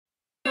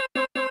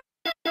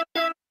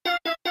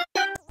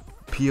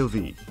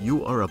POV,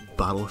 you are a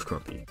bottle of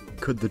Scrumpy.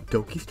 Could the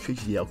Dokis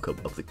change the outcome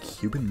of the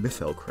Cuban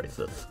Missile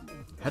Crisis?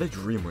 Had a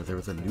dream where there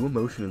was a new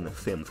emotion in The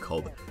Sims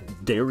called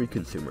Dairy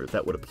Consumer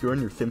that would appear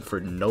on your Sims for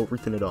no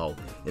reason at all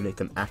and make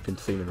them act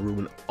insane and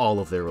ruin all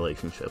of their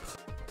relationships.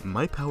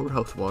 My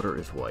powerhouse water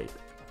is white.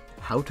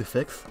 How to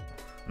fix?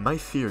 My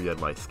theory on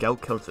my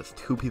scout counts as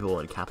 2 people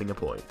and capping a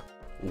point.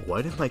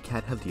 Why does my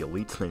cat have the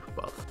elite sniper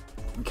buff?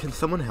 Can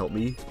someone help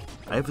me?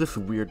 I have this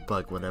weird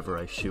bug whenever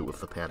I shoot with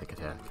the panic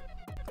attack.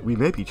 We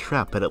may be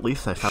trapped, but at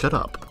least shut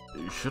up.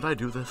 Should I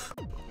do this?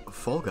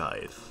 Fall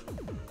Guys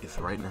is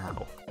right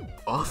now.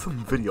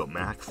 Awesome video,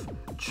 Max.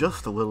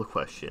 Just a little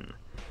question.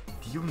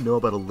 Do you know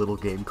about a little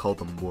game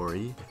called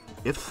Amori?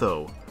 If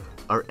so,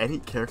 are any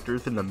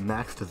characters in the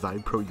Max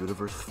Design Pro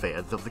universe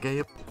fans of the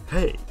game?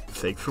 Hey,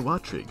 thanks for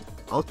watching.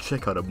 I'll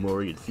check out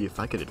Amori and see if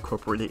I can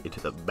incorporate it into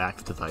the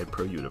Max Design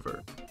Pro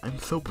universe. I'm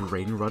so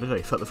brain-rotted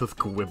I thought this was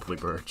Gwibbly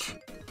Birch.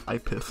 I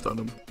pissed on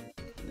him.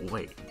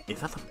 Wait,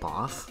 is that the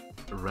boss?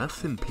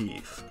 Rest in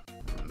peace.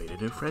 Made a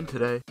new friend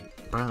today.